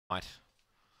A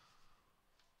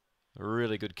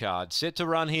really good card. Set to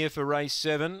run here for race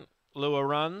 7. Lure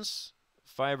runs.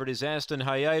 Favourite is Aston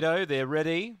Hayedo. They're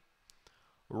ready.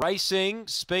 Racing,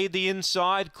 speed the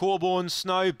inside. Corborn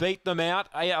Snow beat them out.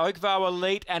 Oakvale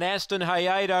Elite and Aston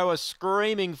Hayedo are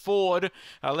screaming forward.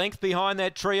 A length behind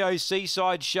that trio,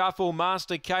 Seaside Shuffle,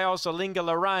 Master Chaos, Alinga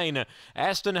Lorraine.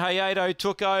 Aston Hayedo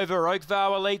took over.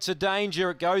 Oakvale Elite's a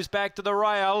danger. It goes back to the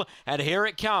rail, and here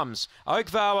it comes.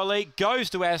 Oakvale Elite goes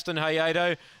to Aston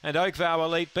Hayedo, and Oakvale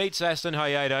Elite beats Aston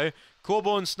Hayedo.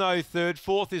 Corborn Snow third.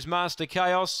 Fourth is Master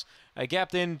Chaos. A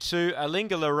gap then to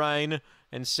Alinga Lorraine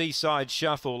and Seaside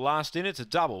Shuffle. Last in, it's a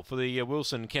double for the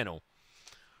Wilson Kennel.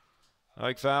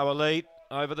 Oakvale Elite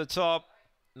over the top.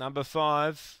 Number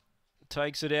 5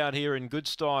 takes it out here in good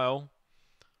style.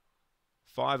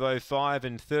 5:05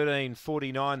 and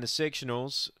 13:49 the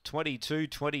sectionals.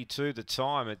 22:22 the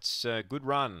time. It's a good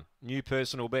run. New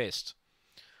personal best.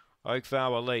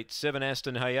 Oakvale Elite. 7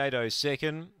 Aston Hayedo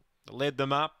second. Led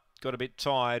them up. Got a bit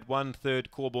tired.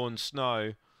 1/3 Corborn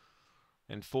Snow.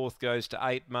 And 4th goes to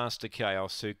 8 Master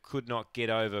Chaos, who could not get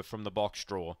over from the box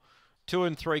draw.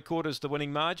 2 3/4 the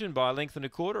winning margin by a length and a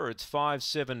quarter. It's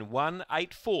 5-7-1,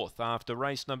 8/4 after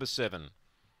race number 7.